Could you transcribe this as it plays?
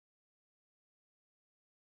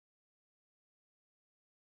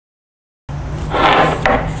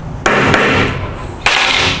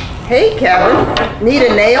Hey, Kevin. Need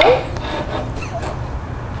a nail?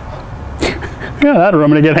 Yeah, that or I'm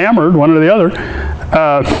going to get hammered, one or the other.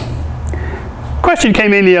 Question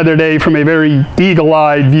came in the other day from a very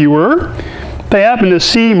eagle-eyed viewer. They happened to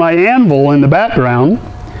see my anvil in the background,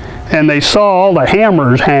 and they saw all the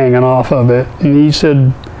hammers hanging off of it. And he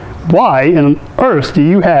said, why on earth do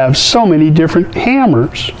you have so many different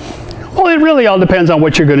hammers? Well, it really all depends on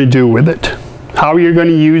what you're going to do with it. How you're going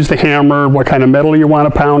to use the hammer, what kind of metal you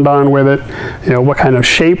want to pound on with it, you know, what kind of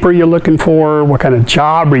shape are you looking for, what kind of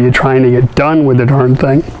job are you trying to get done with the darn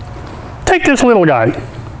thing. Take this little guy.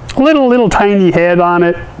 Little tiny head on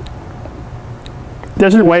it.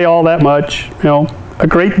 Doesn't weigh all that much, you know, a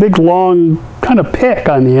great big long kind of pick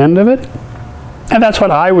on the end of it. And that's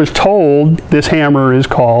what I was told this hammer is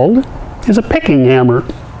called, is a picking hammer.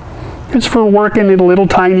 It's for working in little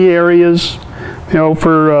tiny areas, you know,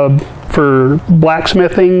 for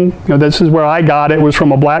blacksmithing. You know, this is where I got it. It was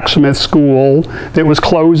from a blacksmith school that was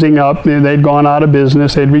closing up. They'd gone out of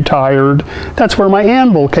business. They'd retired. That's where my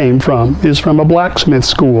anvil came from, is from a blacksmith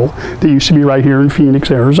school that used to be right here in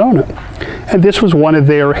Phoenix, Arizona. And this was one of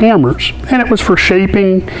their hammers. And it was for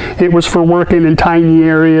shaping. It was for working in tiny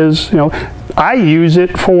areas. You know, I use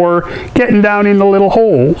it for getting down into little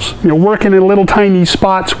holes, you know, working in little tiny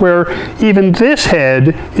spots where even this head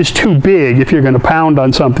is too big if you're going to pound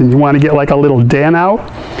on something. You want to get like a little dent out.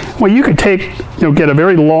 Well, you could take, you know, get a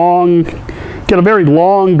very long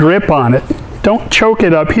grip on it. Don't choke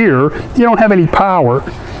it up here. You don't have any power.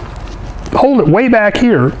 Hold it way back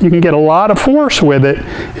here. You can get a lot of force with it.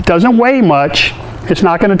 It doesn't weigh much. It's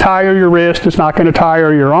not going to tire your wrist, it's not going to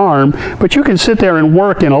tire your arm, but you can sit there and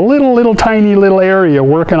work in a little tiny little area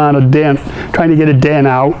working on a dent, trying to get a dent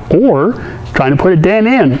out, or trying to put a dent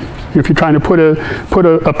in. If you're trying to put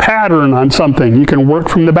a pattern on something, you can work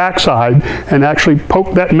from the backside and actually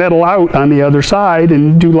poke that metal out on the other side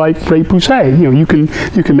and do like repousse. You know, you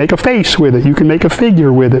can make a face with it, you can make a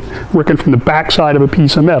figure with it, working from the backside of a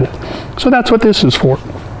piece of metal. So that's what this is for.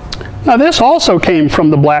 Now this also came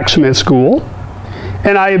from the blacksmith school.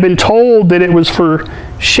 And I have been told that it was for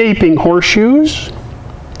shaping horseshoes,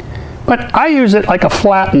 but I use it like a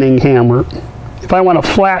flattening hammer. If I want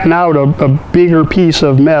to flatten out a bigger piece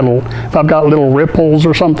of metal, if I've got little ripples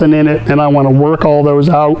or something in it and I want to work all those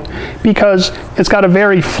out, because it's got a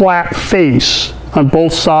very flat face on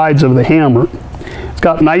both sides of the hammer. It's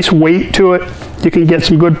got nice weight to it. You can get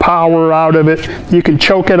some good power out of it. You can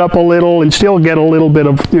choke it up a little and still get a little bit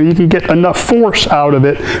of, you know, you can get enough force out of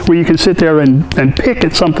it where you can sit there and pick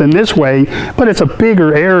at something this way, but it's a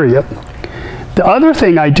bigger area. The other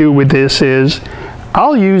thing I do with this is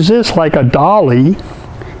I'll use this like a dolly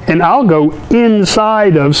and I'll go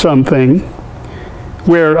inside of something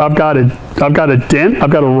where I've got a dent, I've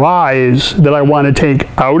got a rise that I want to take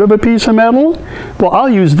out of a piece of metal. Well, I'll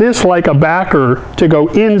use this like a backer to go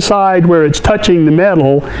inside where it's touching the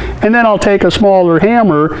metal, and then I'll take a smaller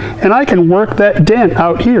hammer and I can work that dent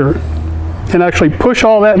out here and actually push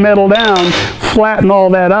all that metal down, flatten all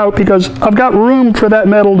that out, because I've got room for that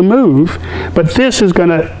metal to move. But this is going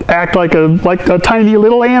to act like a tiny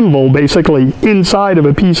little anvil, basically, inside of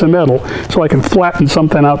a piece of metal, so I can flatten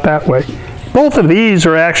something out that way. Both of these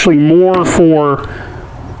are actually more for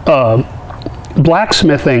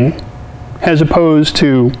blacksmithing as opposed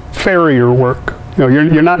to farrier work. You know,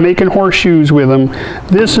 you're not making horseshoes with them.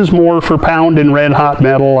 This is more for pounding red hot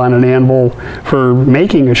metal on an anvil for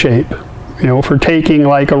making a shape. You know, for taking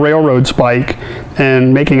like a railroad spike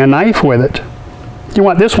and making a knife with it. You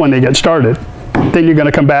want this one to get started. Then you're going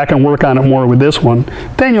to come back and work on it more with this one.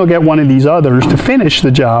 Then you'll get one of these others to finish the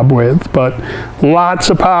job with, but lots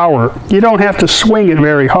of power. You don't have to swing it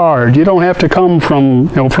very hard. You don't have to come from,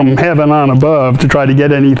 you know, from heaven on above to try to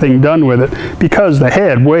get anything done with it, because the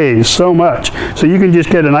head weighs so much. So you can just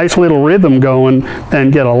get a nice little rhythm going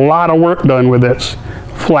and get a lot of work done with this.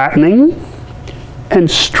 Flattening and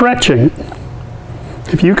stretching.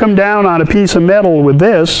 If you come down on a piece of metal with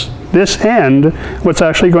this end, what's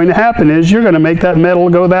actually going to happen is you're going to make that metal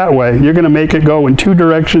go that way. You're going to make it go in two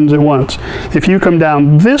directions at once. If you come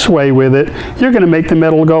down this way with it, you're going to make the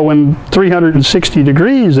metal go in 360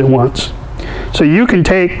 degrees at once. So you can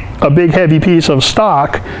take a big heavy piece of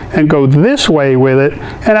stock and go this way with it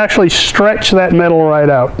and actually stretch that metal right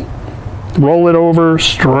out. Roll it over,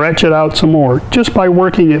 stretch it out some more, just by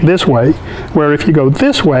working it this way, where if you go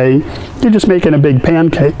this way, you're just making a big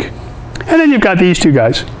pancake. And then you've got these two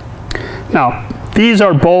guys. Now, these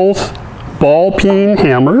are both ball peen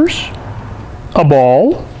hammers, a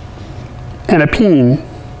ball, and a peen.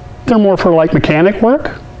 They're more for like mechanic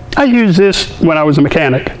work. I used this when I was a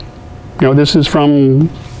mechanic. You know, this is from,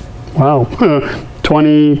 wow,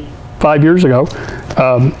 25 years ago.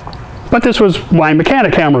 But this was my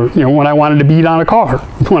mechanic hammer, you know, when I wanted to beat on a car,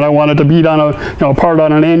 when I wanted to beat on a, you know, part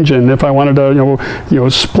on an engine, if I wanted to, you know,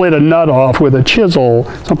 split a nut off with a chisel,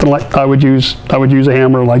 something like, I would use a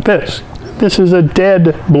hammer like this. This is a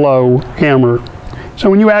dead blow hammer. So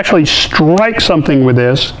when you actually strike something with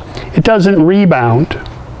this, it doesn't rebound.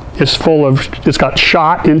 It's got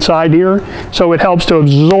shot inside here, so it helps to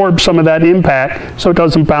absorb some of that impact so it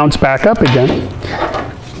doesn't bounce back up again.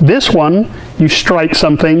 This one, you strike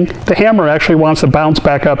something, the hammer actually wants to bounce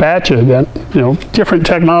back up at you again. You know, different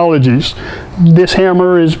technologies. This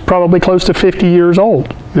hammer is probably close to 50 years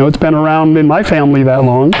old. You know, it's been around in my family that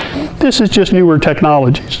long. This is just newer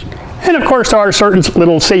technologies. And of course, there are certain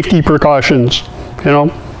little safety precautions. You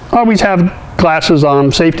know, always have glasses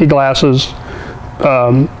on, safety glasses,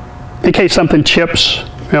 in case something chips.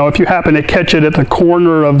 You know, if you happen to catch it at the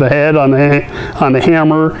corner of the head on the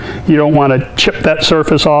hammer, you don't want to chip that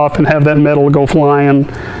surface off and have that metal go flying.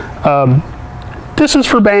 This is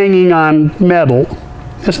for banging on metal.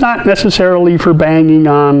 It's not necessarily for banging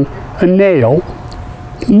on a nail.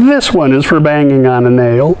 This one is for banging on a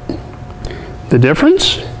nail. The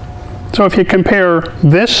difference? So if you compare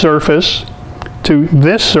this surface to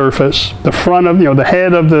this surface, the front of, you know, the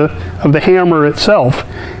head of the hammer itself,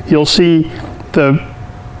 you'll see the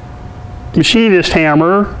machinist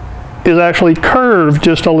hammer is actually curved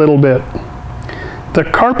just a little bit. The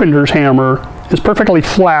carpenter's hammer is perfectly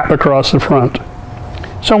flat across the front.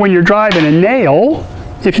 So when you're driving a nail,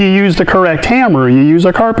 if you use the correct hammer, you use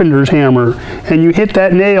a carpenter's hammer, and you hit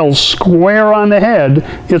that nail square on the head,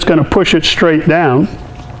 it's going to push it straight down.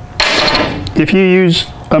 If you use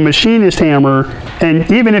a machinist hammer, and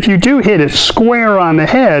even if you do hit it square on the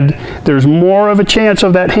head, there's more of a chance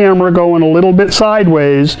of that hammer going a little bit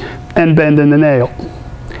sideways and bending the nail.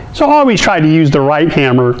 So always try to use the right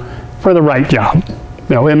hammer for the right job.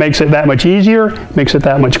 You know, it makes it that much easier, makes it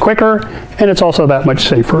that much quicker, and it's also that much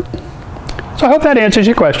safer. So I hope that answers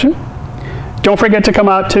your question. Don't forget to come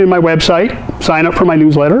out to my website, sign up for my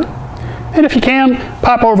newsletter, and if you can,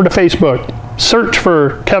 pop over to Facebook. Search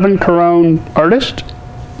for Kevin Caron Artist.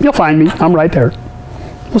 You'll find me. I'm right there.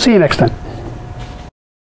 We'll see you next time.